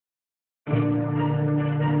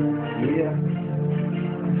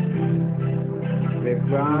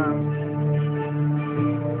Ricky-Rymes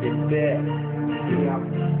Lay. Yeah.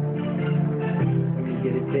 Let me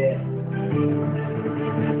get it there.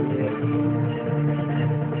 Yeah.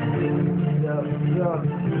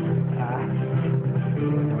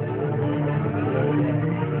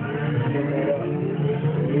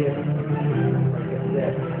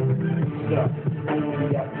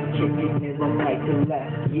 Kicking it from right to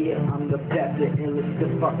left. Yeah, I'm the best, the illest, the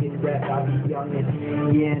fucking rap. I be youngest.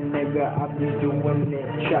 Yeah, nigga, I be doing it.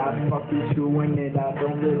 Try fucking doing it. I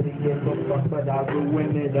don't really give a fuck, but I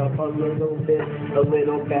ruin it up a little bit. A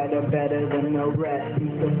little better than the rest.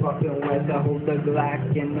 He's the fucking west. I hold the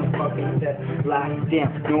Glock in the fucking set. Locked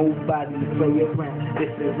down. Nobody play around.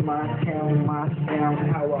 This is my town, my sound.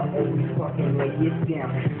 How I always fucking lay it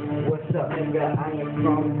down. What's up, nigga? I am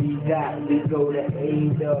from D-Dot. We go to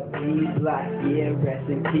A-W block. Yeah, rest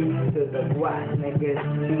in peace to the block, niggas.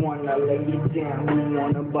 Who wanna lay it down? Who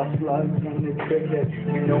wanna bust slugs in the trigger?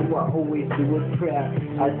 You know I always do it proud.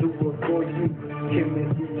 I do it for you.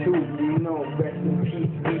 Timothy too. You know, rest in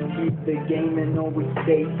peace. We keep the game and always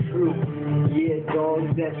stay true. Yeah,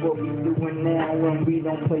 dog, that's what we doing now. When we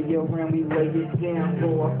don't play around, we lay it down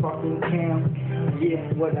for our fucking town. Yeah,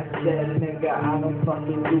 what I said, nigga, I don't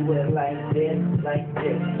fucking do it like this.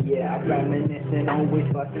 Yeah, I reminisce and always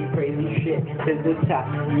fucking crazy shit to the top.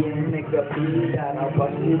 Yeah, nigga, beat that, I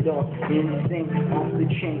bust it off, insane, off the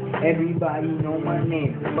chain. Everybody know my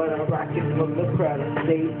name, but I rock it for the crowd. I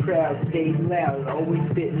stay proud, stay loud, always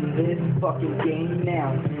spitting this fucking game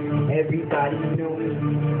now. Everybody know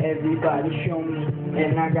me, everybody show me,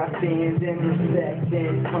 and I got fans and respect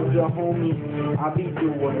and tons of homies. I be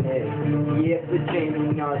doing it, yeah, for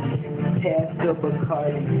Jamie Nutty, pass the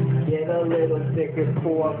Bacardi, get a little thicker,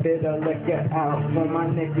 pour a bit of liquor out for my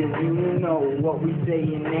niggas. You know what we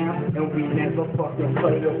saying now, and we never fucking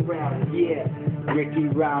play around. Yeah,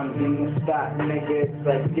 Ricky-Rymes in the spot, nigga. It's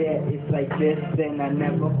like that, it's like this, and I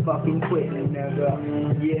never fucking quit, nigga.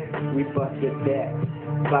 Yeah, we busted back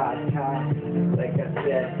 5 times. Like I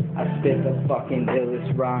said, I spit the fucking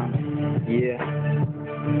illest rhymes. Yeah,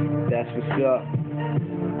 that's what's up.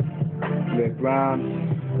 Rick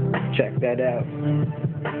Rhymes, check that out.